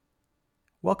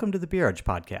Welcome to the Beer Edge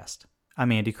Podcast.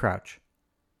 I'm Andy Crouch.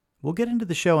 We'll get into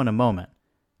the show in a moment,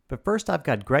 but first I've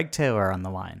got Greg Taylor on the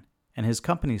line, and his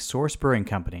company, Source Brewing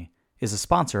Company, is a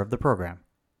sponsor of the program.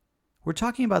 We're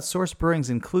talking about Source Brewing's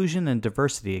Inclusion and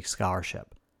Diversity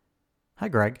Scholarship. Hi,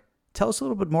 Greg. Tell us a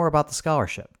little bit more about the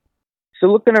scholarship. So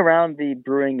looking around the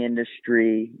brewing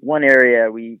industry, one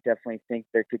area we definitely think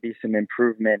there could be some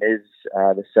improvement is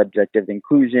the subject of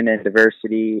inclusion and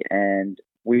diversity. And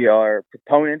we are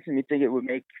proponents, and we think it would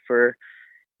make for,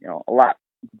 a lot,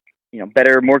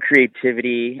 better, more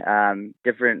creativity,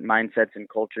 different mindsets and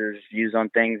cultures, views on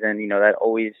things. And, that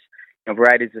always,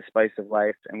 variety is the spice of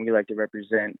life. And we like to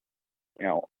represent,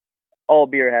 all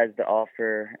beer has to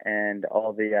offer and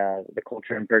all the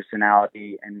culture and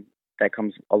personality and that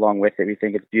comes along with it. We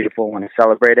think it's beautiful and want to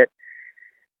celebrate it.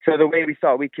 So the way we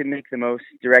thought we could make the most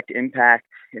direct impact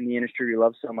in the industry we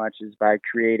love so much is by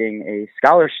creating a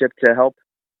scholarship to help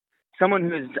someone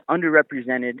who is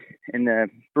underrepresented in the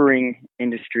brewing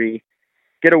industry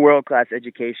get a world-class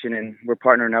education. And we're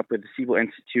partnering up with the Siebel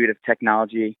Institute of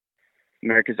Technology,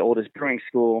 America's oldest brewing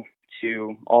school,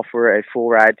 to offer a full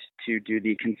ride to do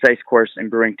the concise course in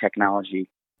brewing technology.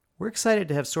 We're excited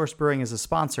to have Source Brewing as a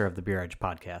sponsor of the Beer Edge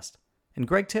Podcast, and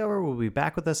Greg Taylor will be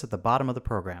back with us at the bottom of the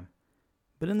program.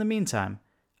 But in the meantime,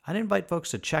 I'd invite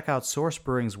folks to check out Source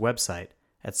Brewing's website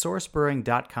at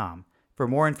sourcebrewing.com for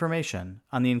more information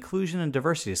on the Inclusion and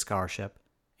Diversity Scholarship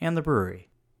and the brewery.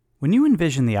 When you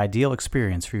envision the ideal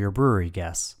experience for your brewery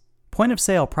guests, point of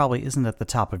sale probably isn't at the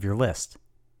top of your list.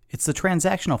 It's the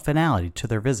transactional finality to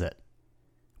their visit.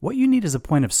 What you need is a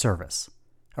point of service.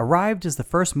 Arrived is the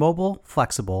first mobile,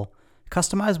 flexible,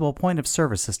 customizable point of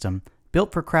service system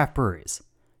built for craft breweries.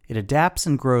 It adapts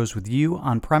and grows with you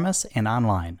on-premise and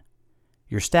online.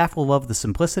 Your staff will love the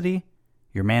simplicity,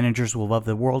 your managers will love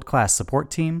the world-class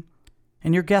support team,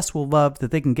 and your guests will love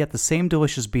that they can get the same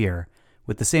delicious beer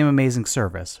with the same amazing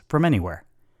service from anywhere.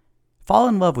 Fall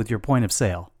in love with your point of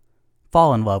sale.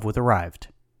 Fall in love with Arrived.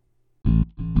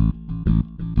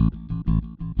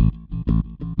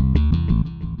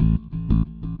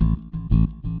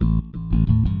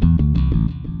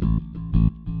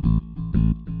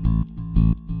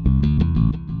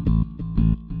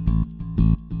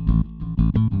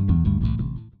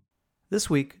 This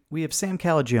week, we have Sam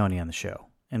Calagione on the show,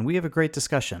 and we have a great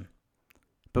discussion.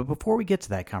 But before we get to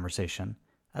that conversation,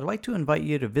 I'd like to invite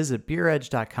you to visit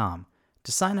beeredge.com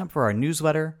to sign up for our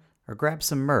newsletter or grab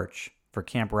some merch for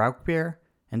Camp Rauch Beer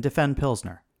and Defend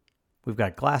Pilsner. We've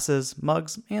got glasses,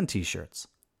 mugs, and t-shirts.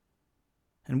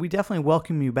 And we definitely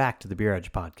welcome you back to the Beer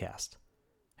Edge Podcast.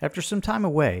 After some time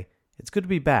away, it's good to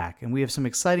be back, and we have some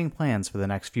exciting plans for the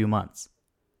next few months.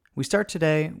 We start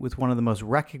today with one of the most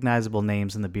recognizable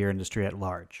names in the beer industry at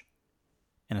large.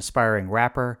 An aspiring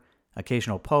rapper,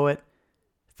 occasional poet,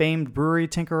 famed brewery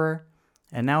tinkerer,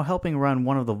 and now helping run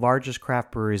one of the largest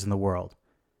craft breweries in the world.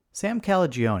 Sam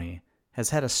Calagione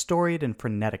has had a storied and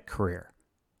frenetic career.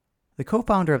 The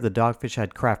co-founder of the Dogfish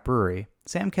Head Craft Brewery,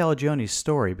 Sam Calagione's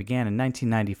story began in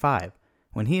 1995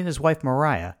 when he and his wife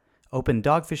Mariah opened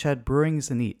Dogfish Head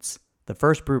Brewings and Eats, the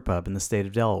first brewpub in the state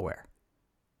of Delaware.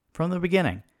 From the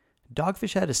beginning,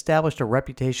 Dogfish Head established a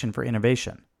reputation for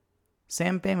innovation.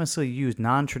 Sam famously used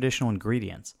non-traditional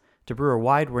ingredients to brew a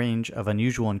wide range of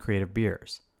unusual and creative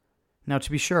beers. Now, to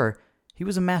be sure, he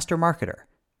was a master marketer,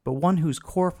 but one whose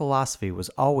core philosophy was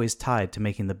always tied to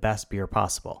making the best beer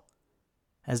possible.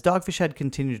 As Dogfish Head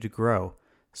continued to grow,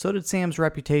 so did Sam's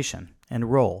reputation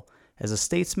and role as a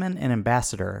statesman and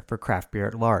ambassador for craft beer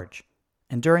at large.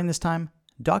 And during this time,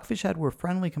 Dogfish Head were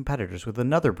friendly competitors with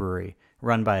another brewery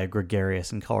run by a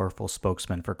gregarious and colorful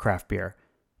spokesman for craft beer,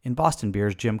 in Boston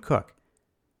Beer's Jim Koch.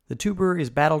 The two breweries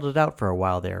battled it out for a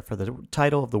while there for the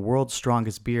title of the world's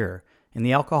strongest beer in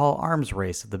the alcohol arms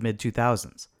race of the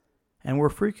mid-2000s, and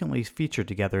were frequently featured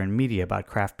together in media about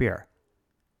craft beer.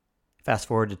 Fast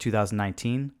forward to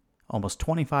 2019, almost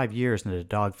 25 years into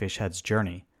Dogfish Head's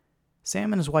journey,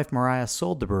 Sam and his wife Mariah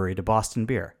sold the brewery to Boston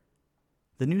Beer.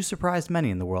 The news surprised many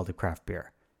in the world of craft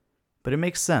beer, but it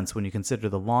makes sense when you consider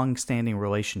the long-standing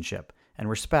relationship and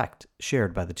respect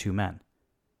shared by the two men.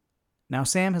 Now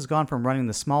Sam has gone from running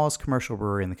the smallest commercial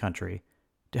brewery in the country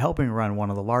to helping run one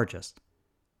of the largest.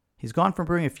 He's gone from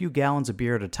brewing a few gallons of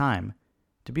beer at a time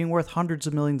to being worth hundreds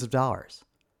of millions of dollars.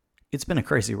 It's been a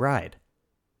crazy ride.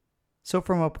 So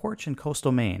from a porch in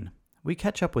coastal Maine, we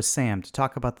catch up with Sam to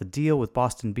talk about the deal with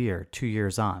Boston Beer 2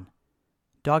 years on,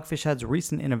 Dogfish Head's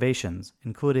recent innovations,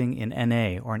 including in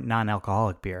NA or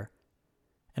non-alcoholic beer,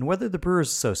 and whether the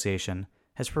Brewers Association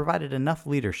has provided enough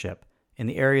leadership in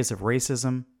the areas of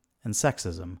racism and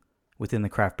sexism within the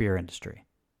craft beer industry.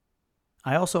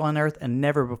 I also unearthed a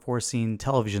never-before-seen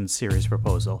television series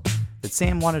proposal that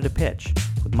Sam wanted to pitch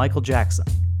with Michael Jackson,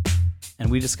 and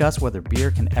we discuss whether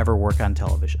beer can ever work on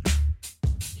television.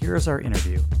 Here is our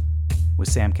interview with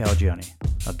Sam Calagione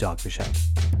of Dogfish Head.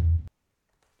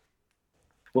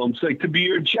 Well, I'm psyched to be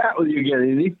here and chat with you again,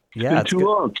 Andy. It's been too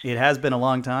long. It has been a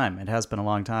long time. In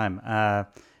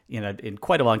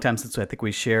quite a long time since I think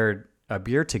we shared a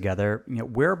beer together.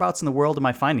 Whereabouts in the world am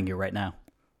I finding you right now?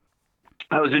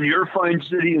 I was in your fine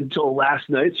city until last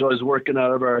night, so I was working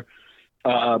out of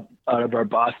our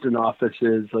Boston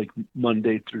offices like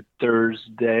Monday through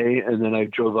Thursday, and then I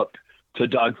drove up to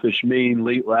Dogfish, Maine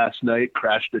late last night,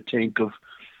 crashed a tank of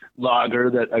lager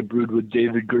that I brewed with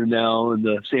David Gurnell and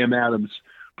the Sam Adams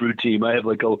brew team. I have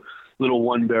like a little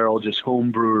one barrel just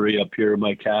home brewery up here in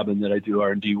my cabin that I do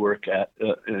R&D work at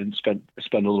and spend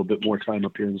a little bit more time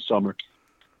up here in the summer.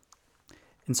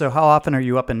 And so how often are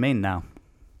you up in Maine now?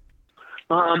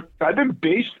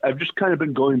 I've just kind of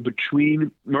been going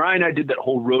between. Mariah and I did that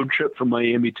whole road trip from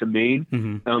Miami to Maine,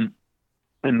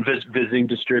 and visiting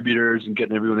distributors and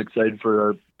getting everyone excited for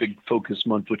our big focus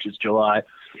month, which is July.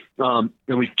 And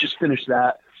we just finished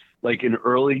that like in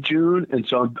early June. And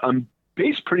so I'm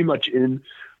based pretty much in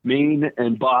Maine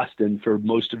and Boston for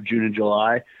most of June and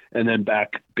July, and then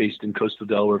back based in coastal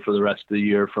Delaware for the rest of the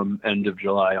year from end of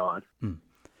July on.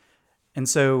 And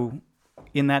so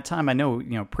in that time, I know,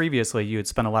 previously you had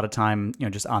spent a lot of time,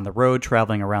 just on the road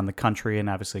traveling around the country, and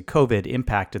obviously COVID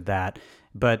impacted that.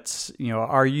 But,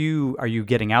 are you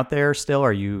getting out there still?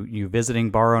 Are you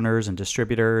visiting bar owners and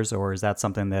distributors, or is that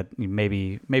something that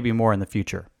maybe more in the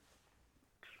future?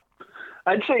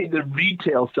 I'd say the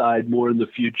retail side more in the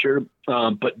future,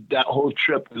 but that whole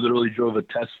trip, we literally drove a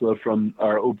Tesla from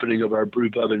our opening of our brew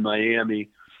pub in Miami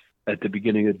at the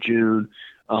beginning of June,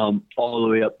 all the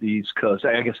way up the East Coast.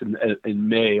 I guess in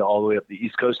May, all the way up the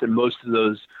East Coast, and most of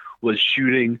those was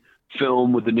shooting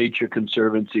film with the Nature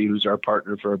Conservancy, who's our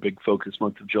partner for our big focus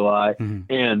month of July,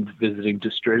 and visiting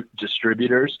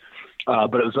distributors.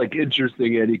 But it was like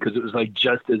interesting, Eddie, because it was like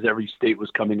just as every state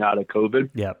was coming out of COVID.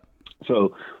 Yep.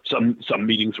 So some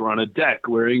meetings were on a deck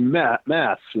wearing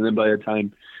masks, and then by the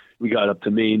time we got up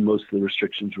to Maine, most of the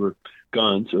restrictions were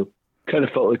gone. So kind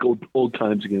of felt like old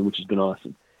times again, which has been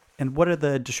awesome. And what are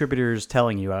the distributors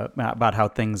telling you about how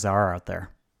things are out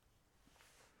there?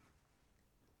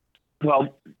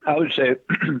 Well, I would say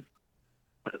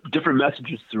different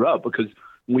messages throughout, because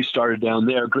when we started down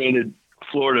there, granted,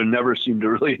 Florida never seemed to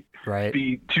really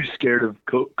be too scared of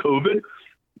COVID.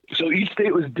 So each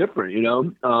state was different,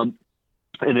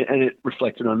 and it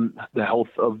reflected on the health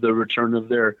of the return of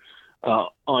their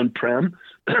on-prem.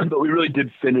 But we really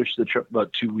did finish the trip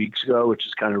about 2 weeks ago, which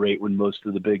is kind of right when most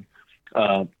of the big,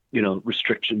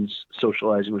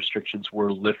 socializing restrictions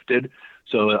were lifted.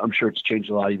 So I'm sure it's changed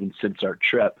a lot even since our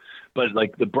trip. But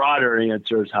like the broader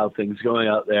answer is how things going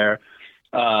out there.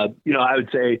 I would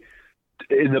say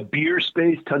in the beer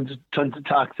space, tons of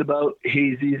talks about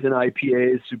hazies and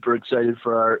IPAs. Super excited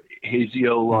for our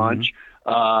Hazio launch.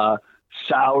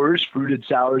 Sours, fruited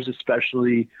sours,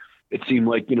 especially. It seemed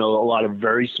like, a lot of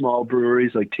very small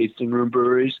breweries, like tasting room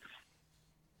breweries,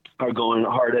 are going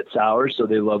hard at sours. So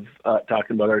they love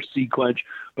talking about our Sea Quench.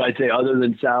 But I'd say other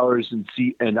than sours and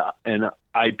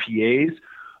IPAs,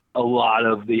 a lot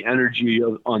of the energy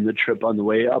on the trip on the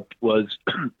way up was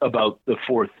about the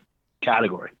fourth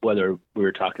category, whether we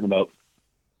were talking about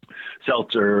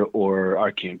seltzer or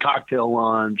our canned cocktail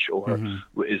launch, or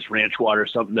is ranch water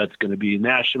something that's going to be a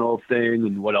national thing,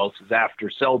 and what else is after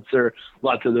seltzer.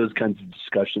 Lots of those kinds of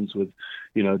discussions with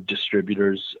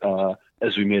distributors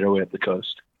as we made our way up the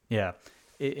coast. Yeah.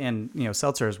 And,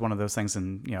 seltzer is one of those things,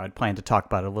 and, I'd planned to talk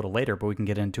about it a little later, but we can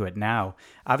get into it now.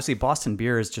 Obviously, Boston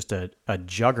Beer is just a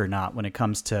juggernaut when it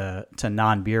comes to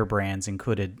non-beer brands,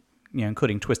 including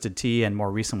Twisted Tea and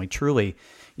more recently Truly.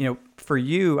 For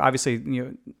you,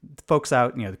 obviously, folks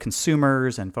out, the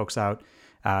consumers and folks out,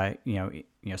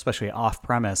 especially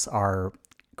off-premise, are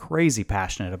crazy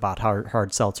passionate about hard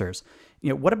seltzers.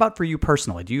 What about for you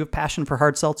personally? Do you have passion for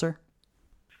hard seltzer?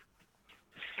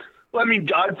 Well, I mean,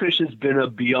 Dogfish has been a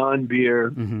beyond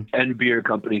beer and beer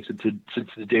company since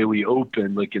the day we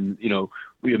opened.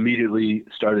 We immediately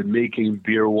started making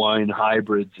beer wine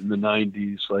hybrids in the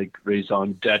 90s, like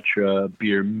Raison d'Etre,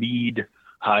 beer mead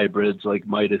hybrids like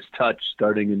Midas Touch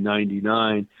starting in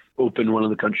 99, opened one of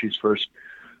the country's first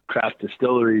craft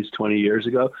distilleries 20 years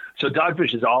ago. So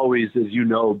Dogfish has always, as you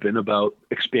know, been about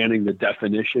expanding the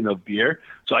definition of beer.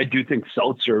 So I do think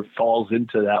seltzer falls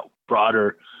into that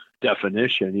broader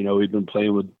definition. We've been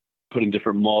playing with putting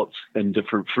different malts and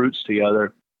different fruits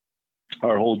together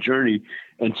our whole journey.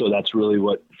 And so that's really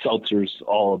what seltzer's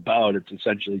all about. It's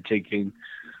essentially taking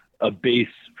a base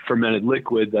fermented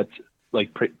liquid that's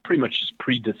like pretty much just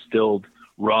pre-distilled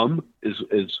rum is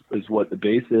what the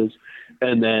base is.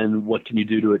 And then what can you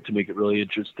do to it to make it really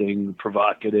interesting,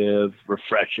 provocative,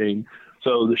 refreshing?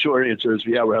 So the short answer is,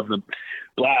 yeah, we're having a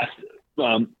blast.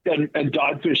 And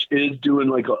Dogfish is doing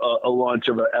like a launch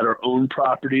at our own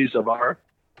properties of our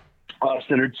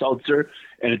centered seltzer.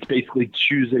 And it's basically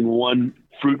choosing one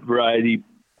fruit variety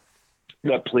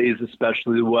that plays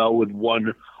especially well with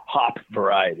one hop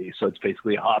variety. So it's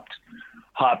basically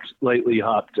lightly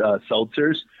hopped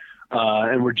seltzers.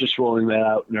 And we're just rolling that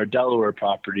out in our Delaware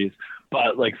properties.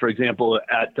 But like, for example,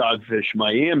 at Dogfish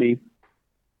Miami,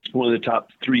 one of the top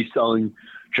 3 selling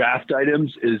draft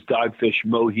items is Dogfish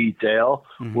Mohit Ale,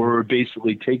 where we're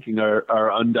basically taking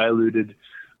our undiluted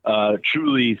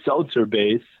Truly seltzer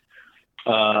base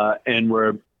and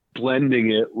we're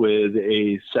blending it with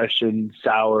a session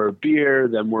sour beer.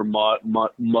 Then we're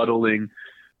muddling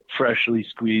freshly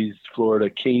squeezed Florida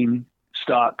cane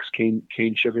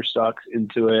sugar stalks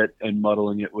into it, and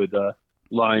muddling it with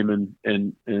lime and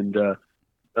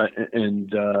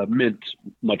mint,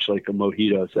 much like a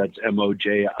mojito. So that's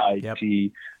MOJIT, Yep.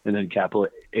 and then capital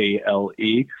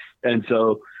ALE. And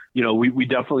so, we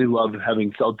definitely love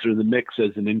having seltzer in the mix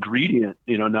as an ingredient,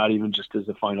 not even just as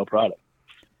a final product.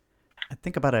 I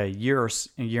think about a year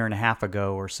and a half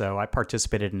ago or so, I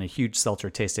participated in a huge seltzer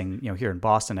tasting, here in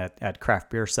Boston at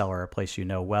Craft Beer Cellar, a place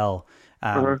well.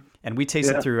 And we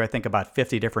tasted through, I think, about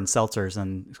 50 different seltzers,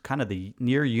 and kind of the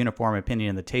near uniform opinion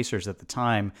of the tasters at the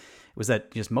time was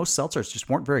that just most seltzers just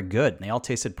weren't very good, and they all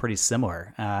tasted pretty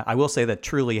similar. I will say that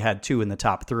Truly had 2 in the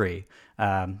top 3,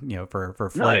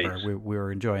 for flavor. Nice. We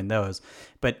were enjoying those.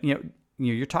 But,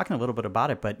 you're talking a little bit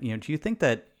about it, but, do you think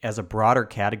that as a broader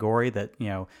category that,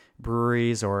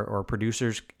 breweries or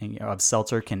producers of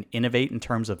seltzer can innovate in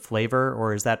terms of flavor,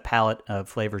 or is that palette of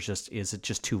flavors is it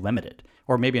just too limited?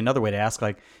 Or maybe another way to ask,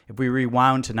 like, if we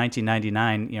rewound to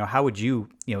 1999, how would you,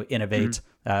 innovate,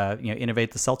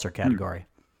 innovate the seltzer category?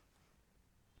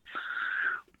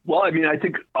 Well, I mean, I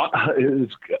think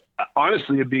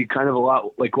honestly, it'd be kind of a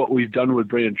lot like what we've done with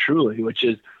Brand Truly, which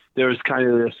is there's kind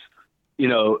of this,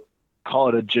 call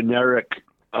it a generic,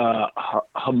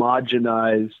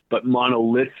 homogenized but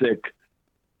monolithic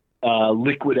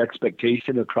liquid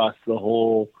expectation across the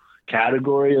whole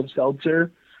category of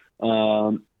seltzer.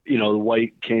 The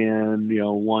white can,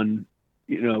 one,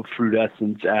 fruit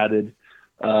essence added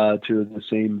to the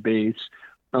same base.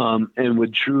 And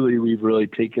with Truly, we've really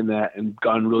taken that and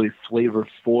gone really flavor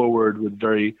forward with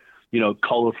very,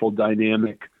 colorful,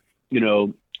 dynamic,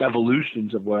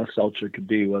 evolutions of what a seltzer could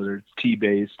be, whether it's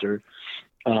tea-based or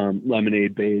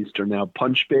lemonade based or now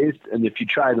punch based. And if you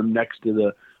try them next to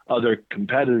the other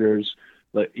competitors,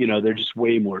 they're just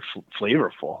way more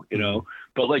flavorful,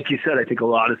 But like you said, I think a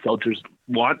lot of seltzers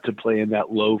want to play in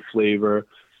that low flavor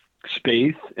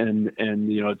space, and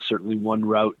it's certainly one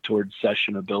route towards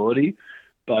sessionability.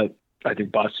 But I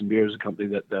think Boston Beer is a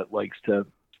company that likes to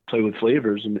play with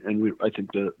flavors, and I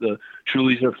think the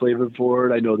Trulies are flavor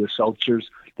forward. I know the seltzers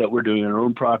that we're doing on our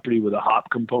own property with a hop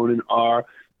component are.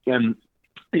 And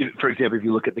for example, if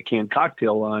you look at the canned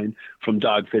cocktail line from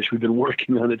Dogfish, we've been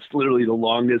working on it's literally the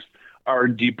longest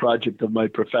R&D project of my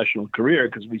professional career,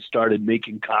 because we started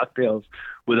making cocktails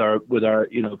with our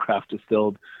craft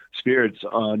distilled spirits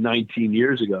 19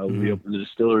 years ago. Mm-hmm. We opened the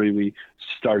distillery, we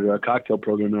started our cocktail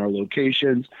program in our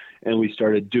locations, and we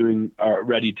started doing our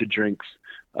ready to drinks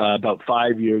about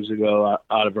 5 years ago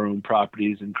out of our own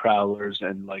properties and crowlers,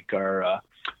 and like our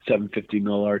 750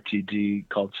 ml RTD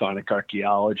called Sonic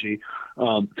Archaeology.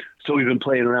 So we've been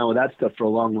playing around with that stuff for a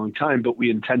long, long time, but we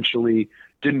intentionally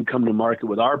didn't come to market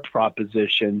with our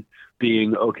proposition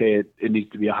being, okay, it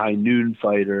needs to be a high noon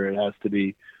fighter. It has to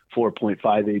be 4.5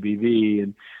 ABV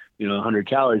and, 100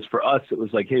 calories. For us, it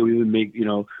was like, hey, we would make,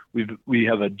 we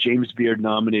have a James Beard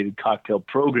nominated cocktail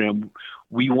program.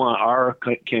 We want our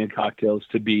canned cocktails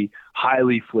to be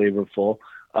highly flavorful,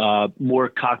 more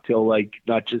cocktail-like,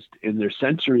 not just in their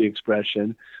sensory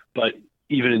expression, but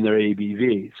even in their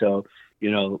ABV. So,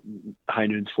 High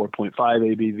Noon's 4.5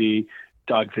 ABV.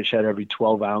 Dogfish had every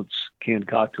 12-ounce canned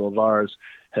cocktail of ours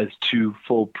has 2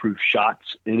 full proof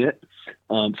shots in it.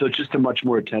 So it's just a much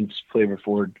more intense,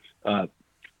 flavor-forward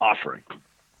offering.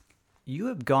 You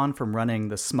have gone from running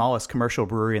the smallest commercial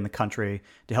brewery in the country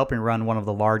to helping run one of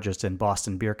the largest in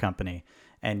Boston Beer Company.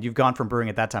 And you've gone from brewing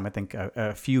at that time, I think,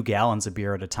 a few gallons of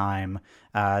beer at a time,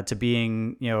 to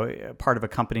being, part of a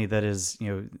company that is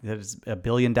a $1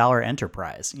 billion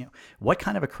enterprise. What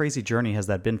kind of a crazy journey has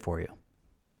that been for you?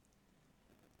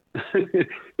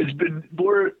 It's been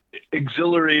more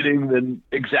exhilarating than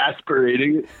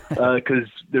exasperating, because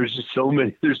there's so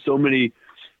many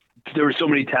there were so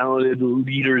many talented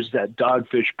leaders at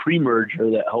Dogfish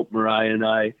pre-merger that helped Mariah and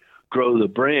I grow the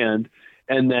brand.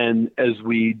 And then as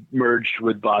we merged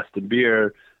with Boston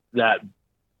Beer, that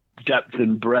depth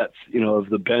and breadth, of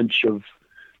the bench of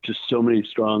just so many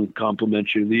strong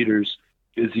complementary leaders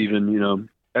is even,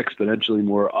 exponentially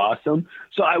more awesome.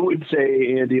 So I would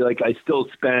say, Andy, like I still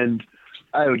spend,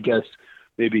 I would guess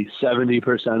maybe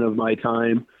 70% of my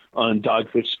time on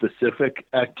Dogfish specific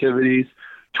activities,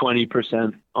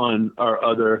 20% on our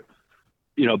other,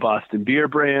 Boston Beer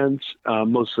brands,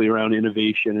 mostly around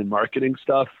innovation and marketing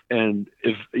stuff. And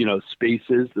if,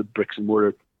 spaces, the bricks and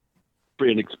mortar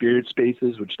brand experience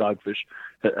spaces, which Dogfish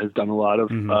has done a lot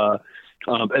of,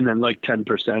 and then like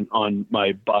 10% on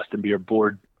my Boston Beer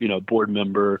board, board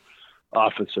member,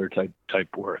 officer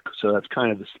type work. So that's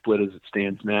kind of the split as it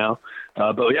stands now.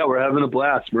 But yeah, we're having a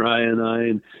blast, Mariah and I,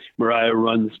 and Mariah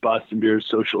runs Boston Beer's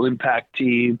social impact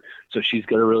team. So she's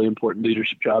got a really important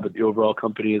leadership job at the overall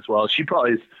company as well. She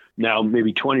probably is now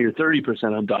maybe 20 or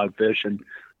 30% on Dogfish and,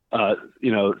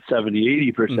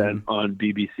 70, 80% on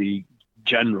BBC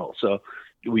General. So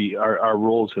our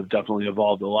roles have definitely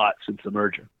evolved a lot since the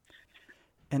merger.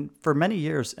 And for many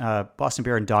years, Boston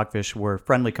Beer and Dogfish were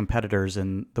friendly competitors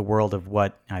in the world of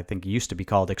what I think used to be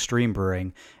called extreme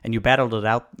brewing. And you battled it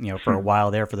out, for a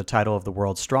while there for the title of the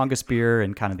world's strongest beer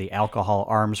and kind of the alcohol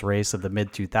arms race of the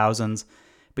mid 2000s.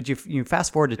 But you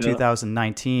fast forward to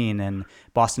 2019 and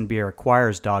Boston Beer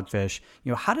acquires Dogfish.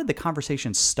 How did the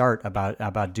conversation start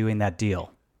about doing that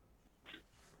deal?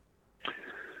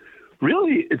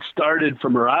 Really, it started for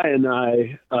Mariah and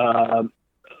I.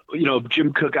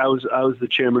 Jim Cook, I was the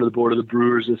chairman of the board of the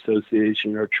Brewers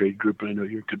Association, our trade group, and I know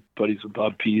you're good buddies with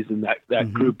Bob Pease and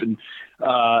that group. And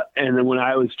then when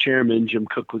I was chairman, Jim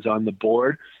Cook was on the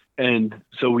board, and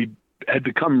so we had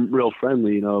become real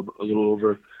friendly, a little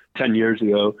over 10 years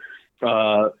ago,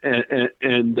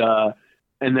 and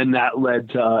then that led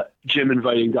to Jim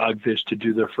inviting Dogfish to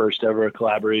do their first ever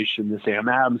collaboration the Sam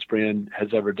Adams brand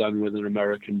has ever done with an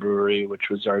American brewery, which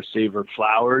was our Savor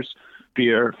Flowers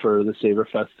beer for the Savor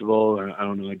Festival. I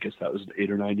don't know, I guess that was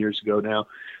 8 or 9 years ago now.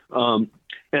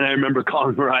 And I remember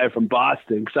calling Mariah from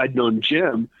Boston because I'd known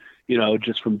Jim,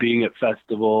 just from being at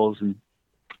festivals and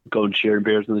going sharing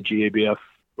beers on the GABF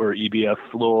or EBF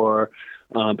floor.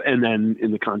 And then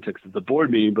in the context of the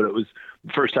board meeting, but it was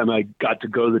the first time I got to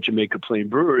go to the Jamaica Plain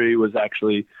Brewery was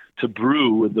actually to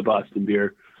brew with the Boston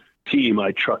Beer team.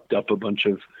 I trucked up a bunch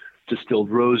of distilled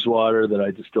rose water that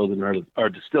I distilled in our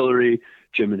distillery.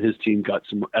 Jim and his team got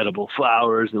some edible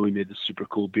flowers, and we made this super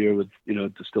cool beer with,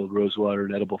 distilled rose water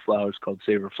and edible flowers called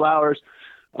Savor Flowers.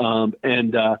 I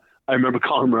remember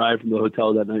calling Mariah from the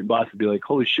hotel that night in Boston and be like,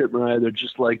 holy shit, Mariah, they're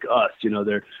just like us.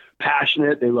 They're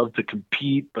passionate. They love to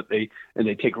compete, but they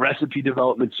take recipe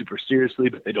development super seriously,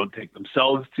 but they don't take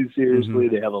themselves too seriously.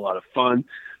 They have a lot of fun.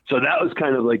 So that was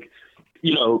kind of like,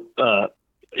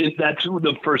 that's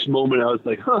the first moment I was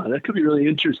like, that could be really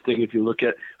interesting if you look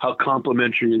at how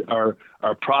complementary our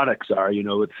products are,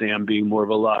 with Sam being more of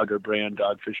a lager brand,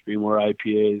 Dogfish being more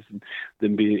IPAs, and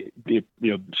then be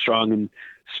strong in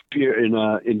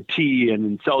in tea and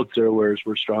in seltzer, whereas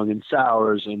we're strong in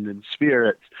sours and in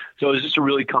spirits. So it was just a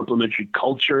really complementary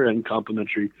culture and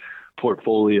complementary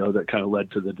portfolio that kind of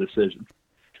led to the decision.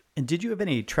 And did you have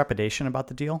any trepidation about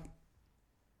the deal?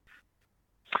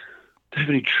 Do I have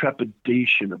any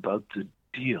trepidation about the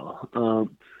deal?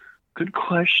 Good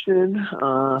question.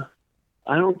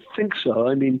 I don't think so.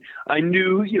 I mean, I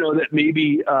knew, that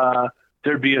maybe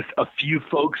there'd be a few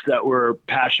folks that were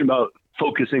passionate about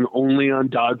focusing only on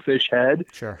Dogfish Head,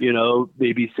 sure.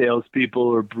 Maybe salespeople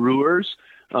or brewers.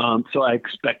 So I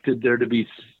expected there to be,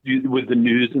 with the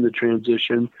news and the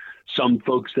transition, some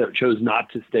folks that chose not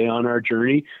to stay on our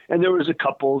journey. And there was a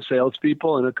couple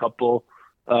salespeople and a couple,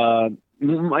 I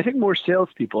think more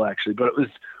salespeople actually, but it was,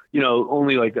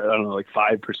 only like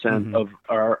 5% of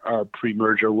our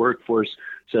pre-merger workforce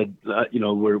said that,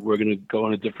 we're going to go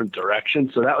in a different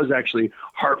direction. So that was actually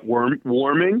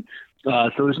heartwarming.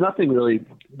 So there's nothing really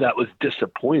that was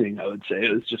disappointing, I would say.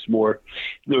 It was just more,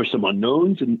 there were some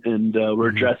unknowns and we're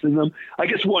addressing them. I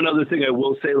guess one other thing I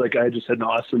will say, I just had an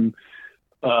awesome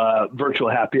virtual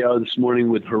happy hour this morning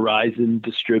with Horizon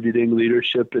Distributing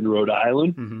Leadership in Rhode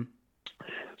Island.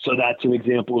 So that's an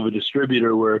example of a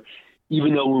distributor where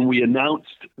even though when we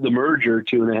announced the merger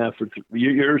 2.5 or 3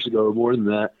 years ago, or more than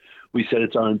that, we said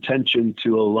it's our intention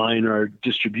to align our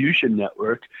distribution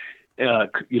network,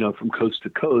 from coast to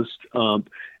coast.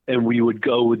 And we would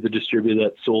go with the distributor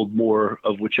that sold more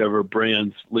of whichever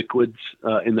brand's liquids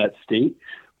in that state.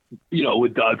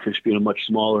 With Dogfish being a much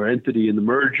smaller entity in the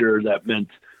merger, that meant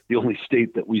the only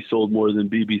state that we sold more than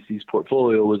BBC's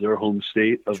portfolio was our home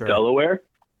state of Delaware.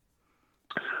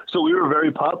 So we were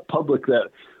very public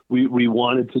that we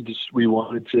wanted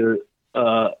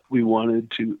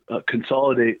to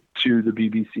consolidate to the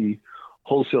BBC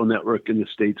wholesale network in the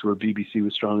States, where BBC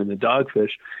was strong in the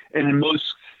Dogfish. And in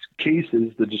most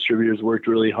cases, the distributors worked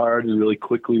really hard and really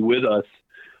quickly with us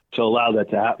to allow that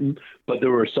to happen. But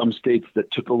there were some states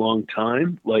that took a long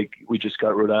time. Like we just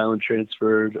got Rhode Island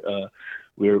transferred.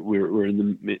 We're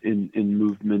in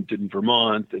movement in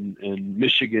Vermont and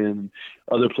Michigan and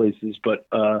other places. But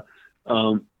I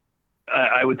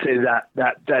would say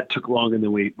that took longer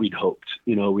than we'd hoped.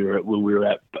 You know, we were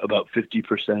at about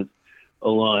 50%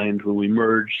 aligned when we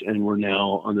merged, and we're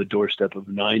now on the doorstep of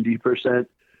 90%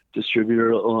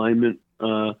 distributor alignment.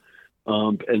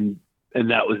 And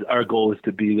that was our goal, is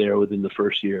to be there within the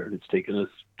first year. And it's taken us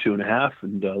 2.5,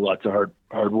 and lots of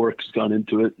hard work has gone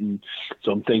into it. And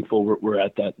so I'm thankful we're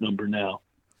at that number now.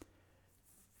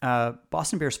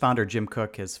 Boston Beer's founder, Jim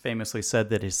Koch, has famously said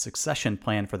that his succession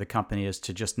plan for the company is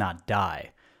to just not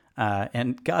die.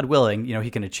 And God willing, you know, he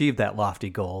can achieve that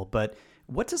lofty goal. But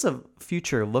what does a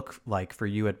future look like for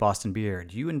you at Boston Beer?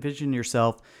 Do you envision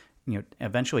yourself, you know,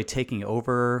 eventually taking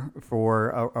over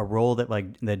for a role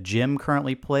that Jim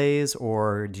currently plays,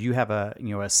 or do you have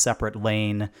a separate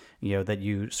lane, you know, that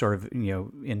you sort of, you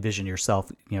know, envision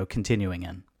yourself, you know, continuing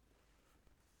in?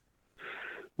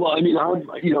 Well, I mean,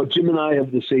 Jim and I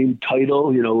have the same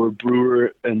title. You know, we're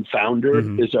brewer and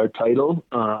founder is our title.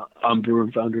 I'm brewer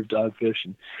and founder of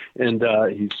Dogfish, and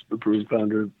he's the brewer and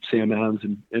founder of Sam Adams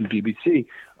and BBC.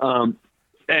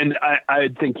 And I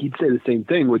think he'd say the same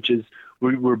thing, which is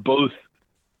we're both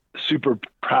super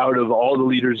proud of all the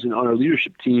leaders on our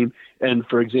leadership team. And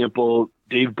for example,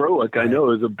 Dave Browick, I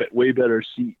know, is a way better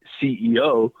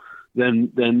CEO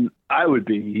than I would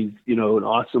be. He's, you know, an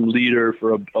awesome leader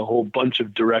for a whole bunch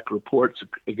of direct reports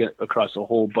across a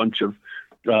whole bunch of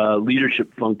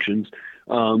leadership functions,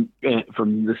 from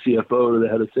the CFO to the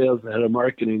head of sales, the head of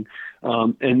marketing,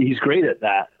 and he's great at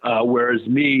that. Whereas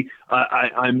me,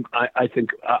 I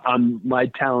think my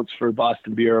talents for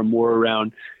Boston Beer are more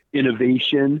around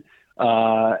innovation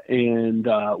and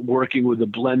working with the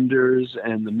blenders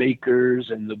and the makers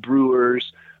and the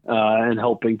brewers. And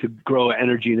helping to grow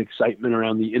energy and excitement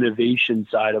around the innovation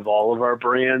side of all of our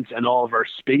brands and all of our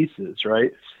spaces,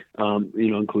 right?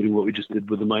 Including what we just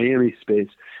did with the Miami space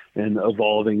and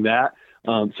evolving that.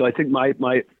 So I think my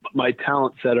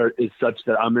talent set is such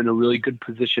that I'm in a really good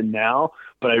position now,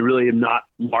 but I really am not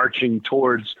marching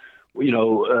towards,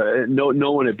 no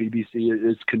one at BBC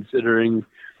is considering,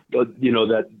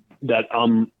 that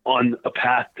I'm on a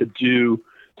path to do,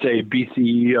 say,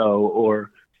 BCEO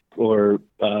or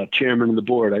chairman of the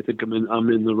board. I think I'm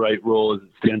in the right role as it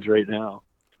stands right now.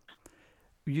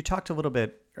 You talked a little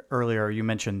bit earlier, you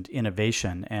mentioned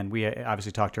innovation, and we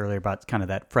obviously talked earlier about kind of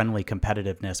that friendly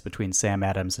competitiveness between Sam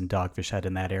Adams and Dogfish Head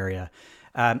in that area.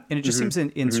 And it just seems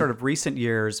in sort of recent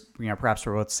years, perhaps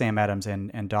for both Sam Adams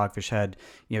and Dogfish Head,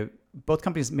 both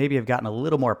companies maybe have gotten a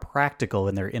little more practical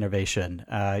in their innovation.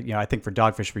 I think for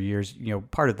Dogfish for years,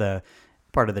 part of the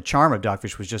charm of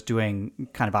Dogfish was just doing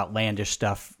kind of outlandish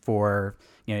stuff for,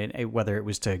 whether it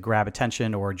was to grab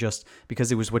attention or just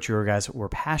because it was what you guys were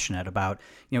passionate about.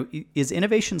 Is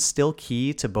innovation still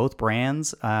key to both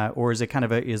brands, or is it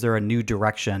is there a new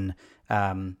direction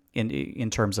in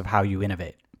terms of how you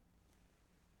innovate?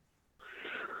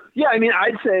 Yeah, I mean,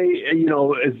 I'd say,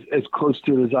 as close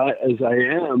to it as I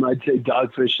am, I'd say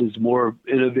Dogfish is more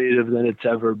innovative than it's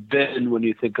ever been when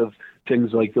you think of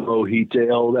things like the Mojito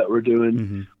Ale that we're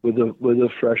doing with a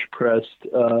fresh pressed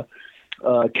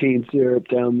cane syrup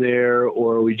down there,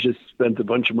 or we just spent a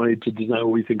bunch of money to design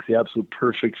what we think is the absolute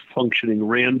perfect functioning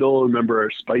Randall. Remember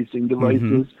our spicing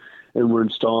devices, and we're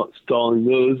installing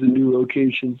those in new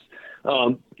locations.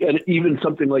 And even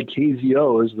something like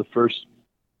KZO is the first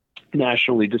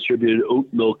nationally distributed oat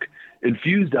milk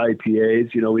infused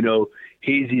IPAs. We know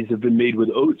hazies have been made with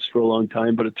oats for a long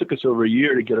time, but it took us over a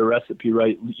year to get a recipe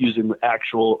right using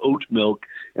actual oat milk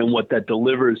and what that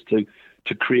delivers to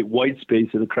create white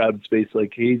space in a crowded space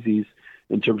like hazies,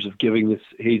 in terms of giving this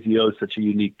hazy oat such a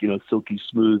unique, silky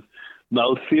smooth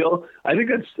mouthfeel. I think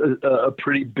that's a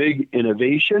pretty big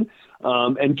innovation.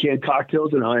 And canned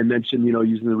cocktails, and how I mentioned,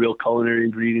 using the real culinary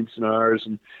ingredients in ours,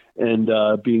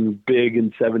 and being big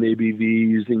in 7 ABV,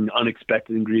 using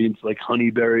unexpected ingredients like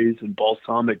honeyberries and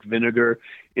balsamic vinegar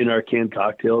in our canned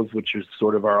cocktails, which is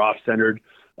sort of our off-centered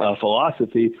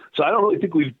philosophy. So I don't really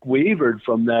think we've wavered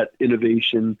from that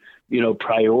innovation,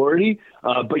 priority.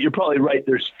 But you're probably right.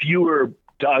 There's fewer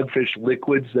Dogfish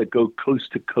liquids that go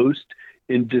coast to coast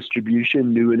in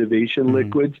distribution, new innovation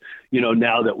liquids,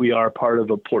 now that we are part of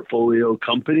a portfolio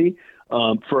company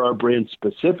for our brand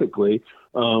specifically.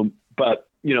 But,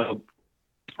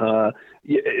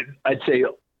 I'd say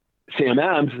Sam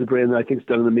Adams is a brand that I think has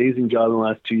done an amazing job in the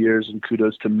last 2 years, and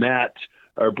kudos to Matt,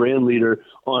 our brand leader,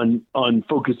 on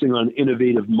focusing on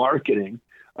innovative marketing,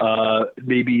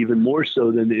 maybe even more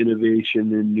so than the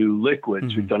innovation in new liquids.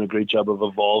 Mm-hmm. We've done a great job of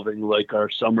evolving, like our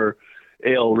summer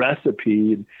ale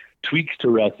recipe and tweaks to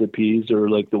recipes, or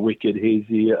like the Wicked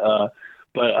Hazy.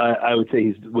 But I would say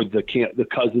he's with the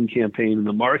cousin campaign and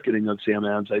the marketing of Sam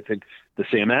Adams. I think the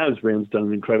Sam Adams brand's done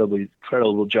an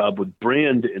incredible job with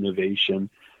brand innovation,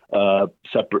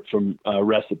 separate from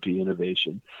recipe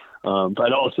innovation. But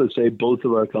I'd also say both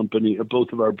of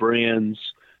our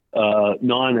brands,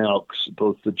 non-alcs,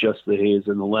 both the Just the Haze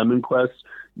and the Lemon Quest,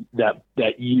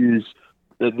 that use.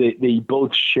 They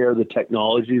both share the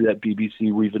technology that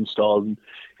BBC we've installed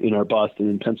in our Boston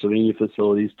and Pennsylvania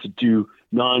facilities to do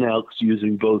non-alcs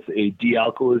using both a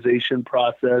dealcoholization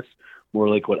process, more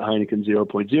like what Heineken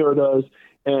 0.0 does,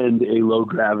 and a low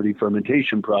gravity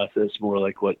fermentation process, more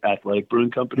like what Athletic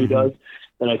Brewing Company does.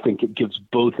 And I think it gives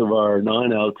both of our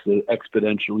non-alcs an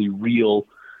exponentially real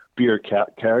beer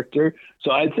character.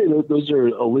 So I'd say those are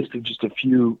a list of just a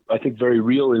few, I think, very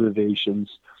real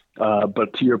innovations.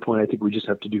 But to your point, I think we just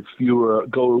have to do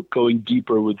going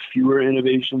deeper with fewer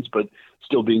innovations, but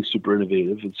still being super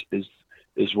innovative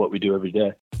is what we do every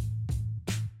day.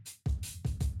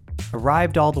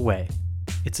 Arrived All the Way.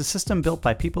 It's a system built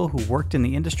by people who worked in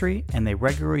the industry, and they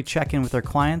regularly check in with their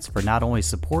clients for not only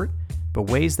support, but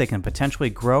ways they can potentially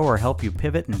grow or help you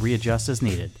pivot and readjust as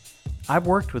needed. I've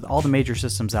worked with all the major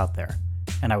systems out there,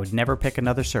 and I would never pick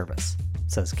another service,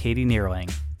 says Katie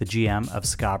Neerling, the GM of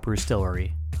Ska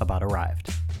Brewstillery, about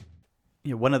Arrived.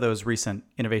 One of those recent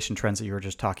innovation trends that you were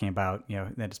just talking about,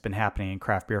 that's been happening in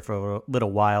craft beer for a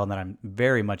little while, and that I'm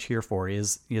very much here for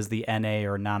is the NA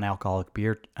or non-alcoholic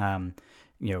beer,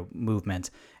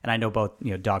 movement. And I know both,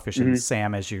 Dogfish and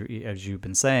Sam, as you've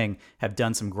been saying, have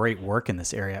done some great work in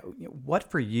this area. What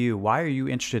for you? Why are you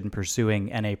interested in pursuing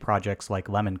NA projects like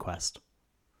Lemon Quest?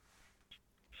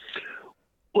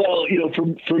 Well,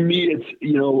 for me, it's,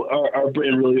 our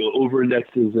brand really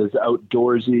over-indexes as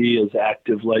outdoorsy, as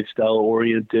active lifestyle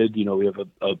oriented. We have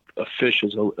a fish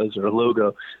as our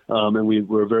logo, and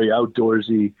we're a very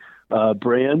outdoorsy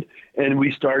brand. And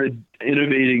we started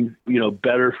innovating,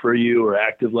 better for you or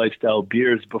active lifestyle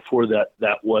beers before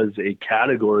that was a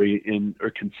category or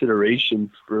consideration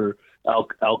for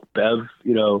alc bev,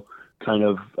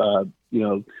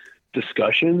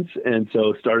 discussions. And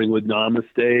so starting with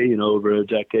Namaste, over a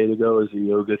decade ago as a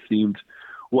yoga themed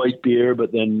white beer,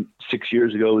 but then 6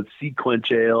 years ago with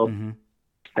Sequench Ale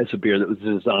as a beer that was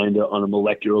designed on a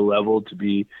molecular level to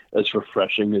be as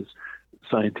refreshing as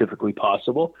scientifically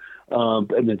possible.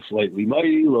 And then Slightly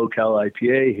Mighty, Low Cal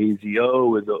IPA, Hazy O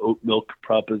with the oat milk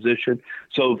proposition.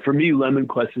 So for me, Lemon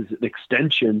Quest is an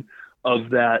extension of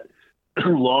that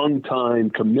long time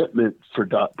commitment for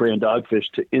brand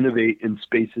Dogfish to innovate in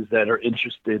spaces that are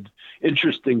interesting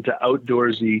to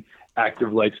outdoorsy,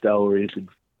 active lifestyle oriented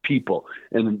people.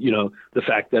 And, the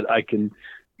fact that I can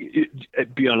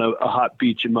be on a hot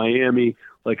beach in Miami,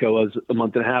 like I was a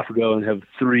month and a half ago, and have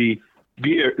 3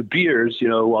 beers,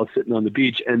 while sitting on the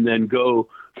beach, and then go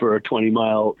for a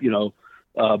 20-mile,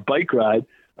 bike ride,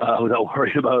 without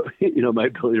worrying about, my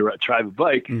ability to drive a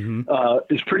bike,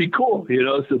 is pretty cool,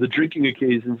 So the drinking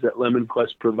occasions that Lemon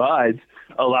Quest provides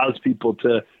allows people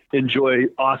to enjoy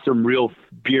awesome, real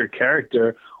beer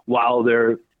character while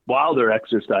they're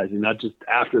exercising, not just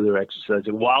after they're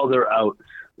exercising, while they're out,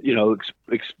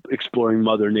 exploring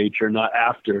Mother Nature, not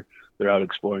after they're out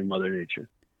exploring Mother Nature.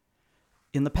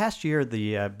 In the past year,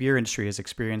 the beer industry has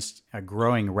experienced a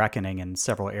growing reckoning in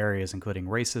several areas, including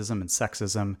racism and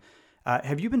sexism.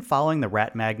 Have you been following the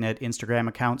Rat Magnet Instagram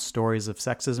account Stories of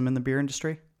Sexism in the Beer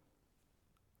Industry?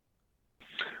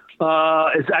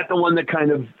 Is that the one that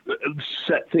kind of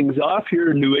set things off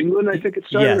here in New England? I think it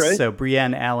started, yes, right? So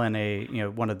Brienne Allen,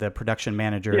 one of the production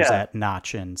managers at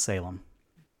Notch in Salem.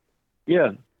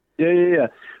 Yeah.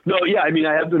 No, yeah. I mean,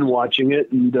 I have been watching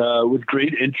it, and with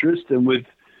great interest and with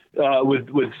a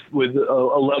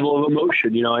level of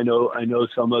emotion. I know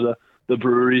some of the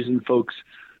breweries and folks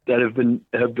that have been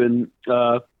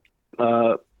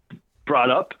brought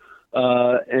up,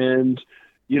 and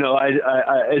I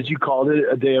as you called it,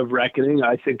 a day of reckoning.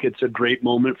 I think it's a great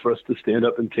moment for us to stand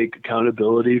up and take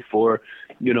accountability for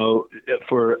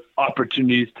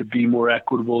opportunities to be more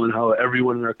equitable in how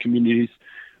everyone in our communities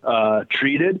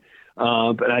treated.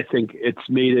 But I think it's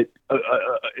made it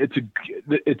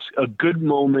it's a good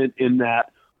moment in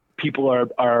that people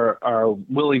are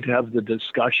willing to have the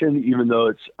discussion, even though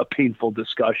it's a painful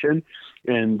discussion.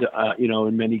 And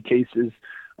in many cases,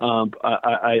 I'm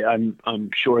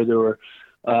sure there were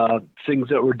things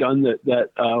that were done that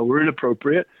were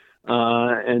inappropriate,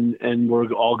 and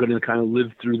we're all going to kind of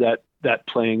live through that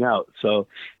playing out. So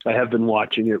I have been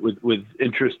watching it with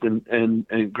interest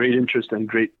and great interest and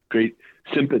great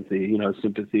sympathy.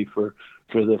 Sympathy for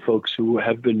the folks who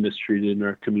have been mistreated in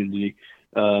our community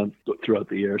throughout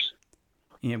the years.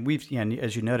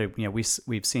 As you noted,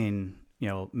 we've seen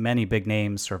many big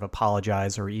names sort of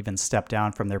apologize or even step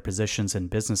down from their positions in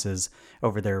businesses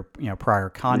over their prior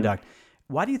conduct. Yeah.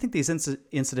 Why do you think these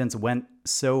incidents went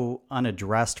so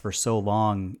unaddressed for so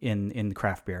long in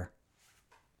craft beer?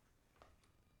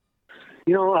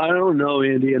 I don't know,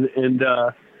 Andy, and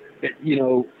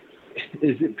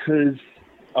is it because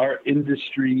our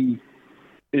industry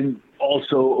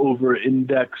also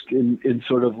over-indexed in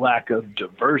sort of lack of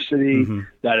diversity,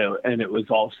 and it was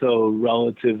also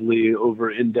relatively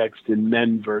over-indexed in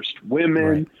men versus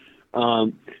women.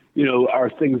 Right. Are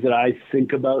things that I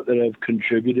think about that have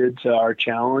contributed to our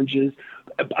challenges.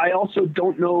 I also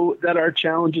don't know that our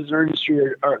challenges in our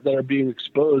industry that are being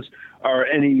exposed are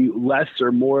any less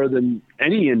or more than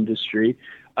any industry.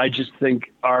 I just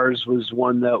think ours was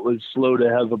one that was slow to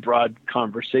have a broad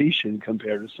conversation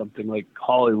compared to something like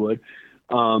Hollywood.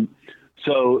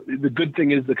 So the good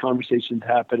thing is the conversation's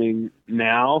happening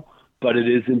now, but it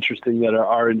is interesting that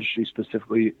our industry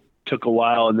specifically took a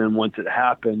while, and then once it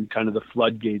happened, kind of the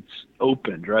floodgates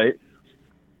opened, right?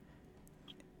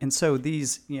 And so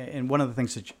and one of the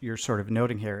things that you're sort of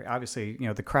noting here, obviously,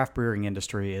 the craft brewing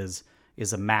industry is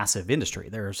a massive industry.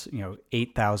 There's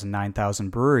 8,000, 9,000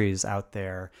 breweries out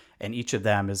there, and each of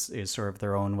them is sort of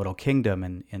their own little kingdom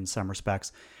in some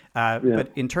respects.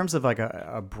 But in terms of like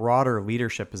a broader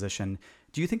leadership position,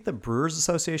 do you think the Brewers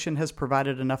Association has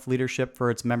provided enough leadership for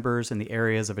its members in the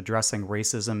areas of addressing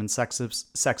racism and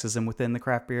sexism within the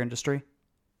craft beer industry?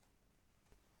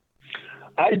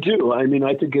 I do. I mean,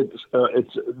 I think it's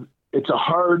a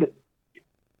hard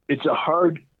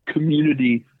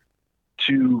community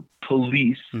to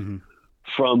police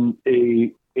from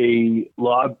a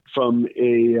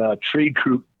trade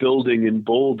group building in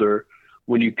Boulder,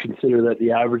 when you consider that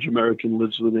the average American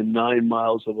lives within 9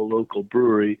 miles of a local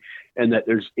brewery and that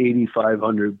there's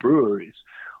 8,500 breweries.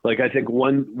 Like, I think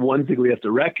one thing we have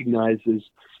to recognize is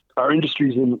our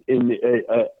industry is in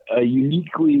a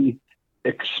uniquely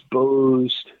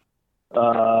exposed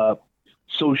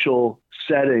social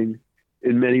setting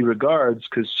in many regards,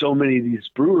 because so many of these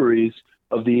breweries,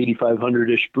 of the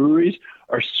 8,500-ish breweries,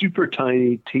 are super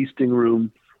tiny tasting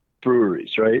room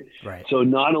breweries, right? Right. So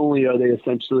not only are they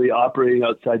essentially operating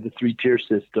outside the 3-tier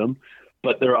system,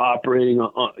 but they're operating,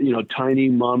 tiny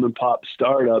mom and pop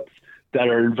startups that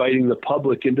are inviting the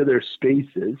public into their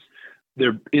spaces.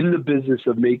 They're in the business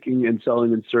of making and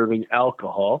selling and serving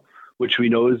alcohol, which we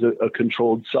know is a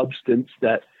controlled substance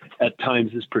that at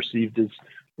times is perceived as,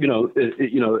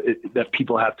 that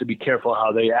people have to be careful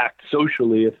how they act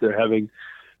socially if they're having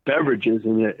beverages,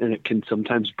 and it can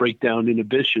sometimes break down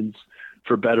inhibitions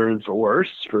for better and for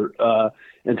worse.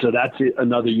 And so that's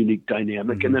another unique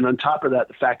dynamic. And then on top of that,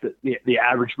 the fact that the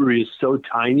average brewery is so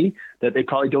tiny that they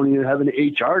probably don't even have an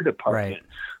HR department. Right.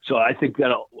 So I think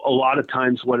that a lot of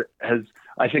times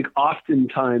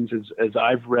oftentimes as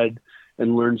I've read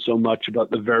and learned so much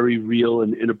about the very real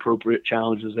and inappropriate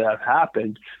challenges that have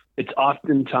happened, it's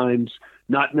oftentimes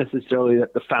not necessarily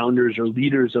that the founders or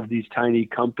leaders of these tiny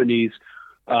companies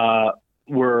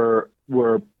were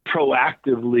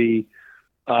proactively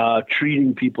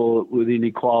treating people with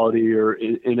inequality or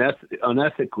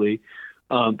unethically.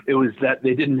 It was that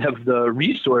they didn't have the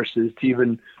resources to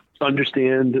even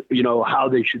understand, how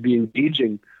they should be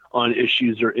engaging on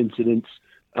issues or incidents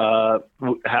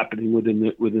happening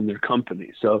within their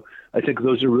company. So I think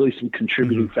those are really some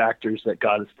contributing factors that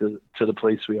got us to the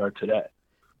place we are today.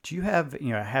 Do you have,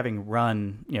 having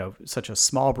run, such a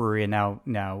small brewery and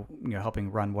now,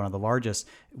 helping run one of the largest,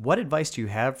 what advice do you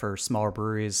have for smaller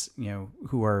breweries,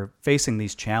 who are facing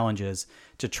these challenges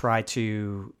to try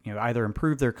to, either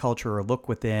improve their culture or look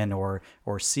within or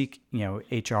seek,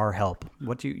 HR help?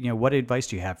 What advice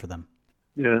do you have for them?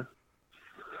 Yeah.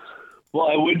 Well,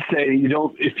 I would say,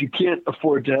 if you can't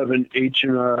afford to have an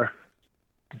H&R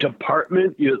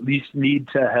department, you at least need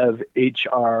to have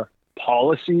HR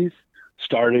policies,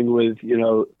 starting with,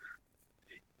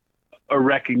 a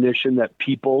recognition that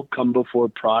people come before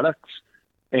products,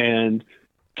 and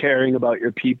caring about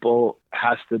your people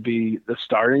has to be the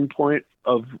starting point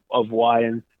of why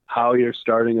and how you're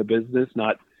starting a business,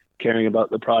 not caring about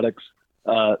the products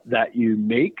that you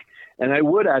make. And I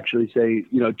would actually say,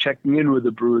 checking in with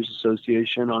the Brewers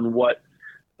Association on what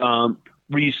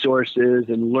resources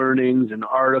and learnings and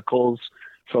articles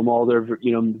from all their,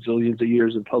 zillions of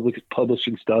years of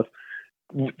publishing stuff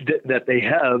that they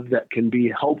have that can be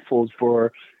helpful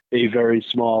for a very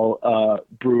small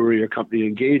brewery or company to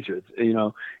engage with. You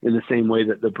know, in the same way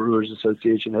that the Brewers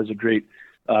Association has a great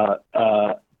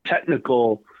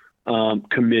technical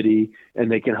committee,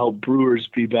 and they can help brewers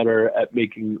be better at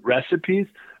making recipes.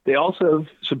 They also have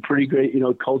some pretty great,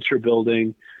 culture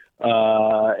building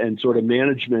and sort of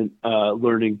management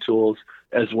learning tools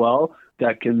as well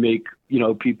that can make,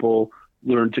 people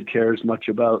learn to care as much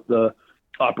about the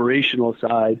operational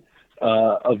side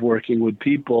of working with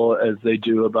people as they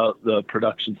do about the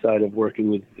production side of working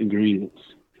with ingredients.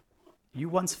 You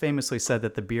once famously said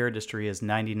that the beer industry is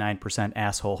 99%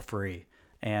 asshole free.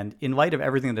 And in light of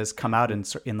everything that has come out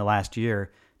in the last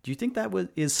year, do you think that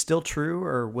is still true,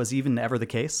 or was even ever the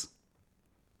case?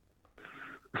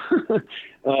 You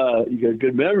got a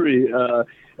good memory. No,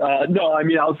 I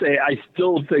mean, I'll say I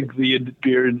still think the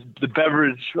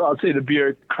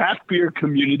craft beer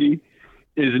community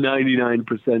is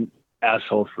 99%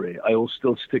 asshole free. I will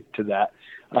still stick to that.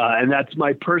 And that's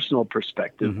my personal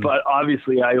perspective. Mm-hmm. But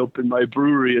obviously I opened my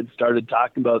brewery and started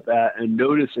talking about that and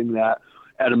noticing that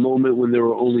at a moment when there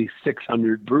were only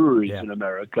 600 breweries in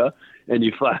America, and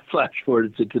you flash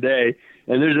forward to today,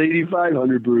 and there's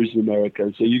 8,500 breweries in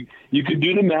America. So you can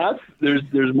do the math.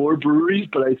 There's more breweries,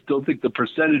 but I still think the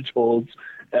percentage holds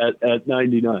at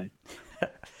 99.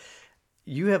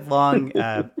 You have long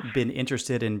been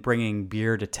interested in bringing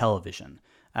beer to television.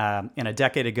 And a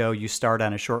decade ago, you starred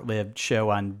on a short-lived show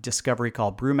on Discovery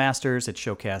called Brewmasters. It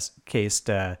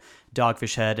showcased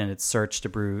Dogfish Head and its search to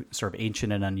brew sort of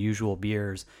ancient and unusual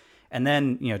beers. And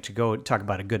then, to go talk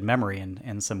about a good memory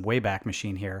and some Wayback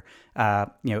Machine here,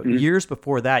 years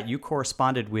before that, you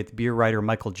corresponded with beer writer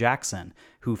Michael Jackson,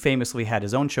 who famously had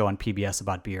his own show on PBS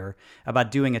about beer, about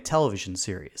doing a television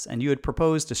series. And you had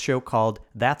proposed a show called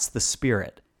That's the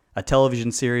Spirit, a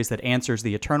television series that answers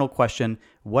the eternal question,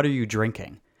 what are you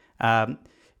drinking? Do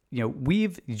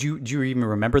you even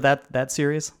remember that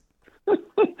series?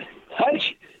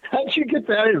 How'd you get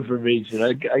that information?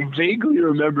 I vaguely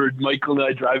remembered Michael and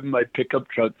I driving my pickup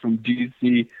truck from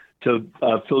DC to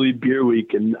Philly Beer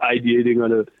Week and ideating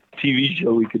on a TV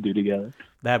show we could do together.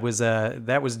 That was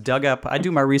dug up. I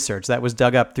do my research. That was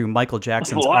dug up through Michael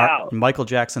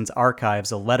Jackson's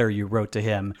archives. A letter you wrote to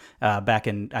him back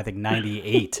in, I think,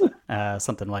 '98,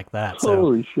 something like that. So,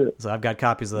 holy shit! So I've got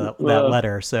copies of that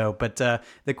letter. So, but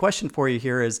the question for you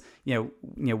here is,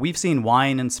 we've seen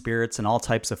wine and spirits and all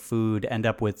types of food end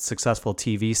up with successful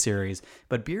TV series,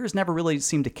 but beers never really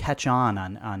seem to catch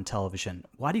on television.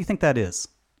 Why do you think that is?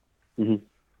 Mm-hmm.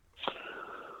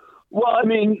 Well, I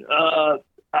mean,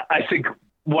 I think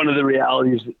one of the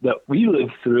realities that we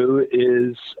live through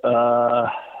is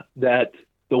that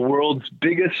the world's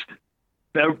biggest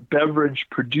beverage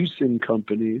producing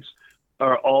companies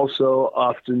are also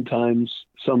oftentimes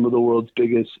some of the world's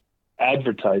biggest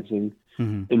advertising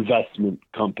investment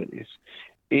companies.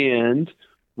 And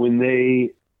when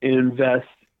they invest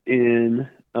in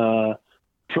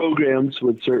programs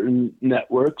with certain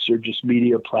networks or just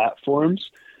media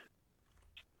platforms,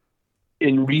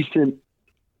 in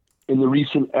the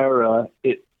recent era,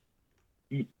 it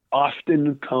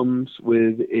often comes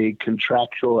with a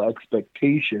contractual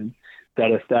expectation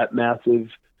that if that massive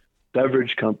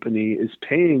beverage company is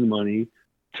paying money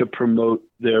to promote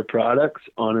their products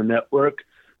on a network,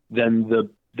 then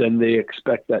they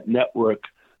expect that network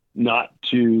not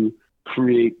to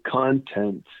create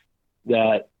content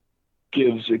that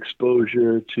gives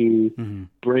exposure to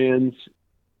brands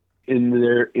in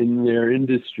their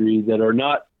industry that are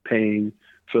not paying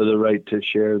for the right to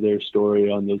share their story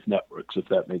on those networks, if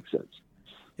that makes sense.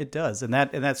 It does. And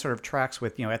that sort of tracks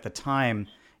with, at the time,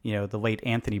 the late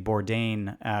Anthony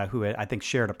Bourdain, who I think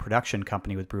shared a production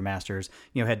company with Brewmasters,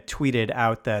 had tweeted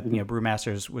out that,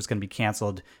 Brewmasters was going to be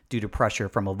canceled due to pressure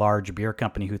from a large beer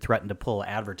company who threatened to pull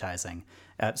advertising.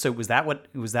 So was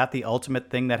that the ultimate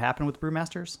thing that happened with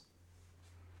Brewmasters?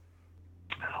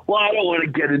 Well, I don't want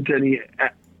to get into any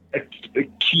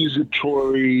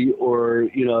accusatory or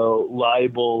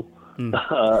libel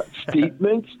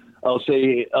statements. I'll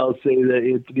say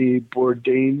that Anthony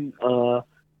Bourdain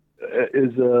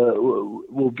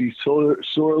will be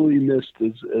sorely missed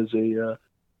as a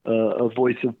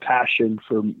voice of passion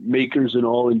for makers in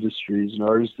all industries and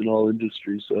artists in all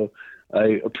industries. So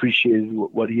I appreciated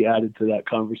what he added to that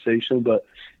conversation, but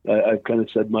I've kind of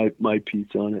said my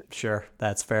piece on it. Sure,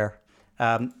 that's fair.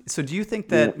 So do you think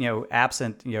that,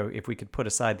 absent, if we could put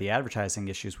aside the advertising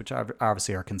issues, which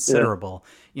obviously are considerable,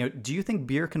 do you think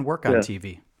beer can work on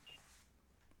TV?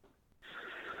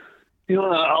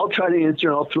 I'll try to answer,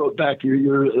 and I'll throw it back.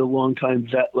 You're a longtime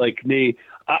vet like me.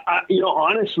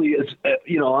 Honestly, it's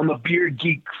I'm a beer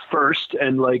geek first,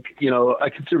 and I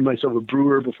consider myself a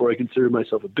brewer before I consider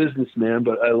myself a businessman.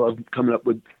 But I love coming up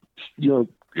with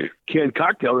canned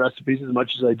cocktail recipes as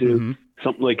much as I do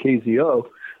something like Hazy O.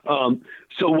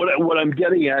 So what I'm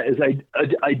getting at is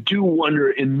I do wonder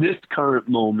in this current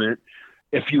moment,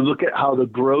 if you look at how the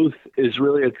growth is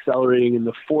really accelerating in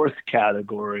the fourth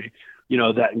category,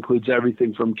 that includes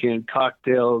everything from canned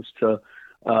cocktails to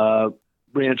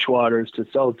ranch waters to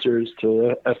seltzers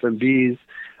to FMBs.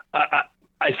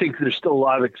 I think there's still a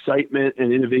lot of excitement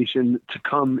and innovation to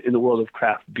come in the world of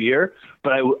craft beer,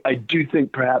 but I do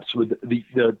think perhaps with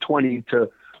the 20 to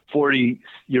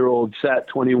 40-year-old set,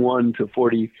 21 to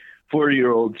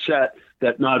 40-year-old set,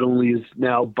 that not only is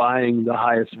now buying the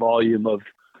highest volume of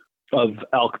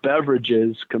alc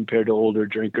beverages compared to older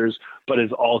drinkers, but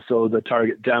is also the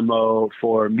target demo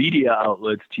for media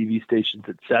outlets, TV stations,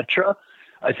 etc.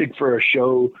 I think for a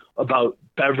show about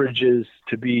beverages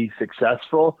to be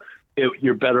successful,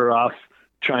 you're better off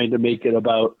trying to make it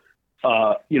about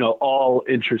all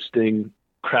interesting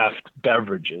craft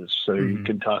beverages. So you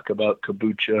can talk about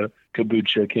kombucha,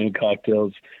 canned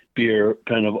cocktails, beer,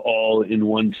 kind of all in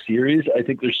one series. I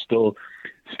think there's still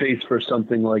space for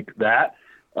something like that.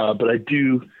 But I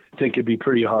do think it'd be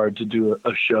pretty hard to do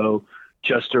a show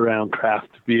just around craft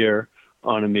beer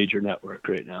on a major network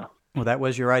right now. Well, that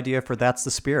was your idea for That's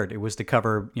the Spirit. It was to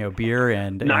cover, beer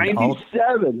and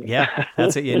 97. Yeah,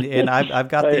 that's it. And I've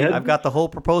got the whole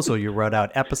proposal you wrote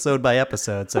out episode by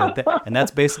episode. So and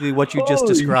that's basically what you just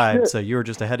described. Shit. So you were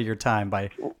just ahead of your time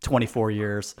by 24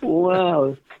 years.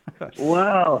 Wow,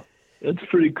 that's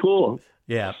pretty cool.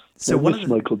 Yeah. So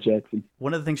Michael Jackson.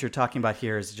 One of the things you're talking about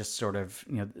here is just sort of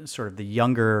the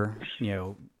younger,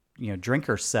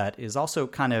 drinker set is also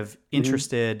kind of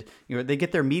interested. They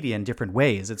get their media in different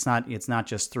ways. It's not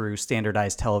just through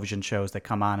standardized television shows that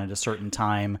come on at a certain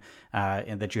time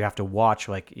and that you have to watch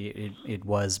like it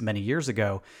was many years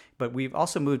ago. But we've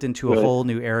also moved into a whole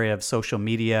new area of social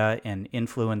media and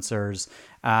influencers.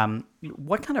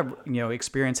 What kind of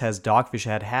experience has Dogfish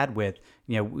had with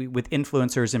with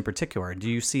influencers in particular? Do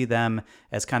you see them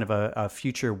as kind of a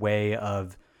future way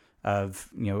of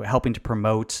helping to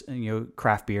promote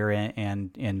craft beer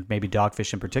and maybe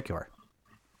Dogfish in particular?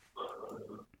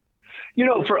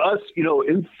 For us,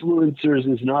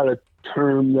 influencers is not a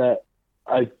term that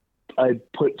I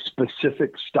put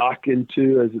specific stock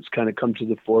into, as it's kind of come to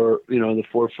the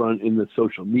forefront in the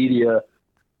social media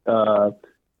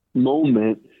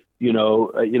moment.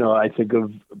 I think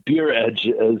of Beer Edge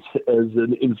as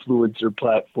an influencer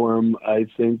platform. I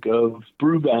think of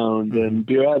Brewbound and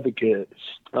Beer Advocate,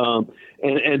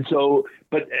 and so.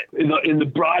 But in the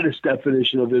broadest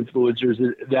definition of influencers,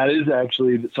 that is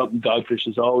actually something Dogfish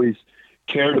has always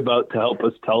cared about to help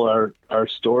us tell our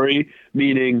story.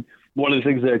 Meaning, one of the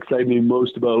things that excited me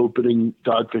most about opening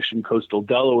Dogfish in coastal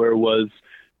Delaware was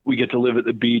we get to live at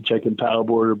the beach. I can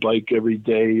paddleboard or bike every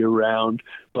day year round,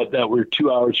 but that we're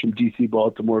 2 hours from DC,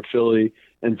 Baltimore, Philly,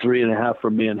 and 3.5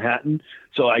 from Manhattan.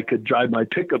 So I could drive my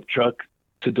pickup truck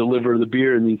to deliver the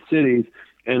beer in these cities,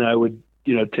 and I would,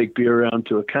 take beer around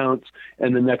to accounts.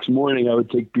 And the next morning I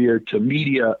would take beer to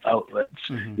media outlets,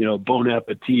 Bon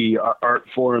Appetit, Art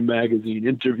Forum magazine,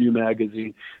 Interview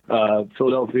magazine,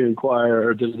 Philadelphia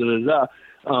Inquirer,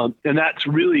 and that's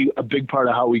really a big part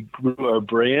of how we grew our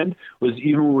brand. Was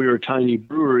even when we were a tiny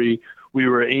brewery, we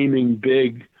were aiming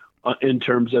big in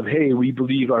terms of, hey, we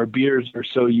believe our beers are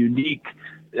so unique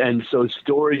and so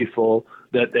storyful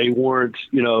that they warrant,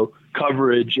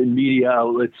 coverage in media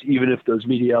outlets, even if those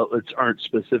media outlets aren't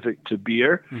specific to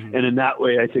beer. And in that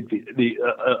way, I think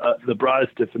the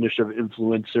broadest definition of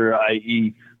influencer,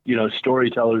 i.e.,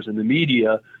 storytellers in the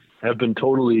media, have been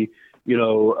totally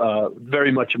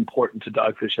very much important to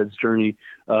Dogfish Head's journey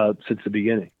since the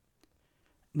beginning.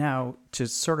 Now, to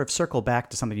sort of circle back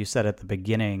to something you said at the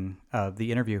beginning of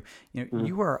the interview,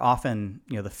 you are often,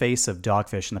 the face of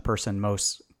Dogfish and the person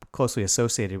most closely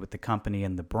associated with the company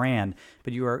and the brand,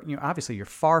 but you are, obviously you're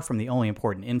far from the only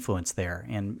important influence there.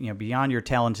 And, beyond your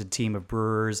talented team of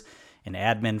brewers and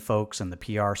admin folks and the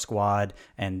PR squad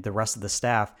and the rest of the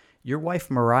staff, your wife,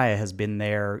 Mariah, has been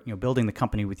there, building the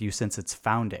company with you since its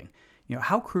founding.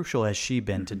 How crucial has she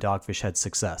been to Dogfish Head's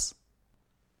success?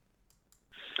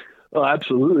 Well,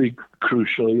 absolutely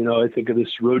crucial. I think of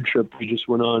this road trip we just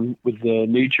went on with the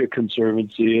Nature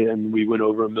Conservancy, and we went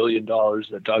over $1 million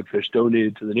that Dogfish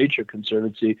donated to the Nature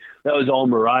Conservancy. That was all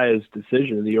Mariah's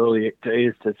decision in the early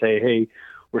days to say, hey,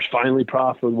 we're finally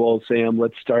profitable, Sam.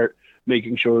 Let's start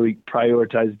making sure we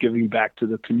prioritize giving back to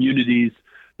the communities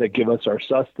that give us our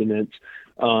sustenance.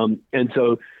 And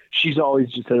so she's always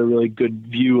just had a really good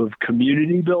view of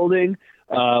community building.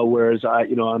 Whereas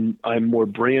I'm more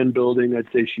brand building.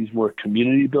 I'd say she's more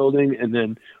community building. And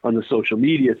then on the social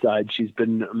media side, she's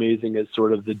been amazing as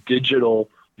sort of the digital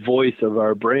voice of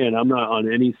our brand. I'm not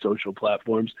on any social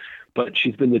platforms, but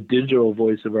she's been the digital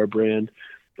voice of our brand,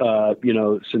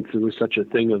 since there was such a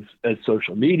thing as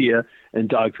social media, and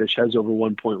Dogfish has over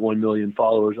 1.1 million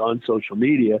followers on social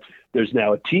media. There's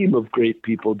now a team of great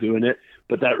people doing it,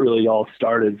 but that really all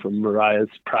started from Mariah's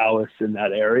prowess in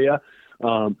that area.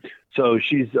 So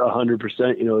she's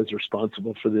 100%, is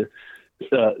responsible for the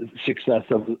success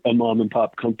of a mom and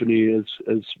pop company as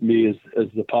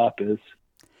the pop is.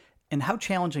 And how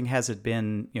challenging has it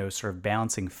been, sort of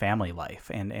balancing family life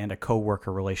and a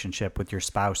coworker relationship with your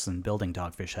spouse and building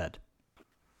Dogfish Head?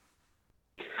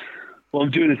 Well,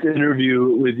 I'm doing this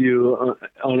interview with you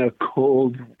on a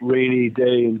cold, rainy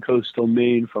day in coastal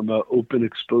Maine from an open,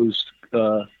 exposed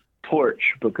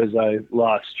porch because I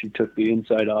lost. She took the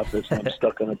inside office, and I'm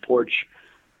stuck on a porch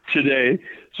today.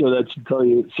 So that should tell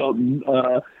you something.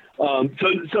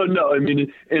 So no, I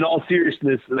mean, in all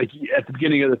seriousness, like at the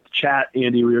beginning of the chat,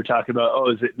 Andy, we were talking about,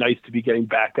 is it nice to be getting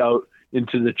back out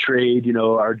into the trade?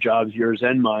 Our jobs, yours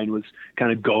and mine, was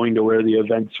kind of going to where the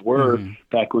events were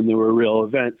back when there were real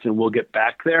events, and we'll get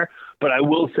back there. But I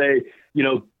will say,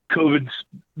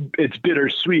 it's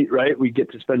bittersweet, right? We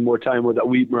get to spend more time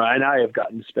Mariah and I have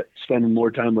gotten to spend more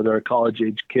time with our college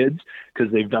age kids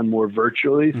because they've done more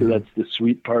virtually. So that's the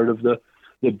sweet part of the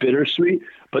bittersweet.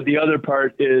 But the other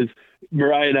part is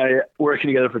Mariah and I, working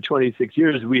together for 26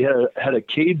 years, we had a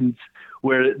cadence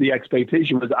where the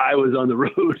expectation was I was on the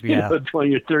road 20 or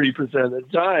 30% of the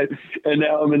time. And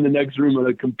now I'm in the next room on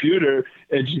a computer,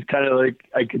 and she's kind of like,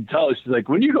 I can tell, she's like,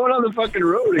 when are you going on the fucking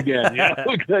road again?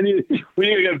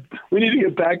 We need to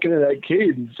get back into that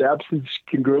cadence. Absence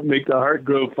can make the heart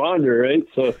grow fonder, right?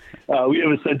 So we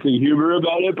have a sense of humor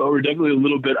about it, but we're definitely a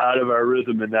little bit out of our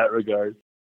rhythm in that regard.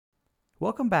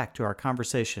 Welcome back to our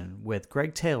conversation with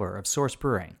Greg Taylor of Source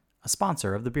Brewing, a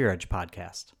sponsor of the Beer Edge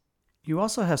podcast. You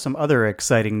also have some other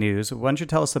exciting news. Why don't you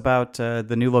tell us about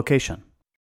the new location?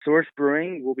 Source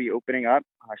Brewing will be opening up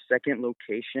our second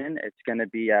location. It's going to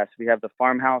be, so we have the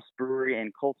Farmhouse Brewery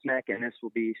in Colts Neck, and this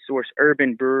will be Source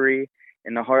Urban Brewery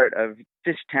in the heart of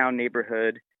Fishtown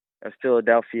neighborhood of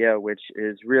Philadelphia, which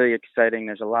is really exciting.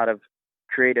 There's a lot of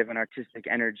creative and artistic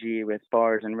energy with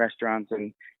bars and restaurants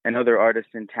and other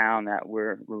artists in town that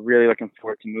we're really looking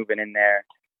forward to moving in there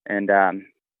and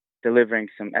delivering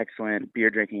some excellent beer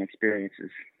drinking experiences.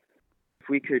 If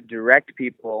we could direct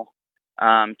people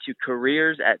to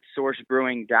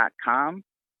careers@sourcebrewing.com.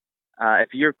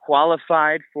 If you're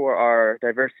qualified for our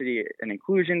diversity and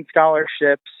inclusion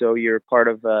scholarship, so you're part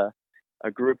of a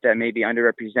group that may be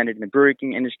underrepresented in the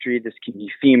brewing industry, this can be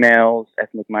females,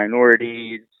 ethnic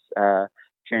minorities,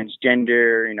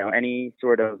 transgender, any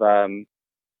sort of,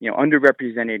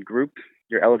 underrepresented group,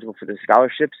 you're eligible for the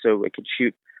scholarship. So it could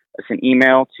shoot us an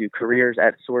email to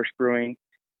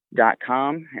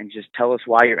careers@sourcebrewing.com and just tell us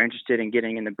why you're interested in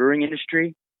getting in the brewing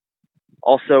industry.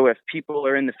 Also, if people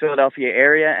are in the Philadelphia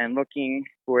area and looking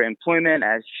for employment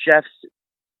as chefs,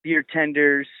 beer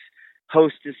tenders,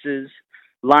 hostesses,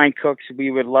 line cooks,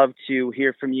 we would love to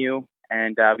hear from you.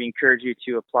 And we encourage you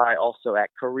to apply also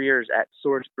at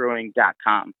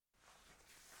careers@sourcebrewing.com.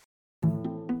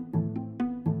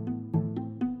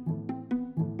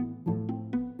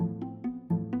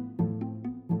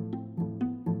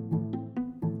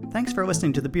 Thanks for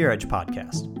listening to the Beer Edge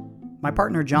podcast. My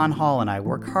partner John Hall and I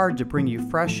work hard to bring you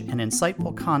fresh and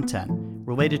insightful content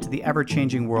related to the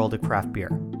ever-changing world of craft beer.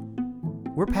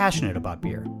 We're passionate about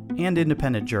beer and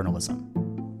independent journalism.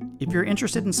 If you're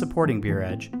interested in supporting Beer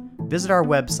Edge, visit our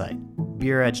website,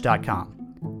 beeredge.com,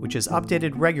 which is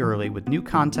updated regularly with new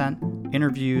content,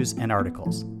 interviews, and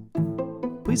articles.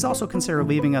 Please also consider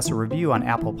leaving us a review on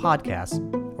Apple Podcasts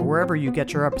or wherever you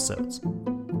get your episodes.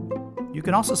 You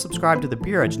can also subscribe to the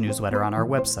Beer Edge newsletter on our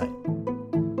website.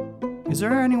 Is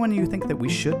there anyone you think that we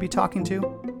should be talking to?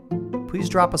 Please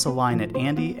drop us a line at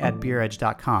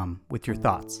andy@beeredge.com with your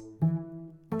thoughts.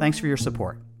 Thanks for your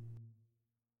support.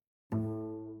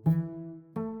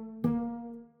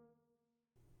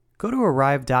 Go to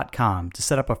Arrived.com to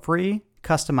set up a free,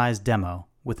 customized demo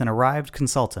with an Arrived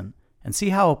consultant and see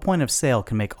how a point of sale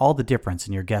can make all the difference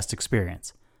in your guest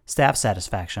experience, staff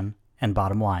satisfaction, and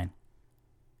bottom line.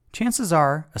 Chances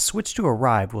are, a switch to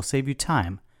Arrived will save you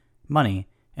time, money,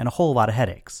 and a whole lot of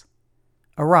headaches.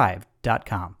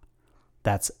 Arrived.com.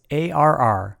 That's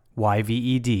ARRYVED.com.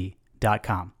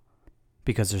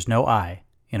 Because there's no I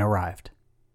in Arrived.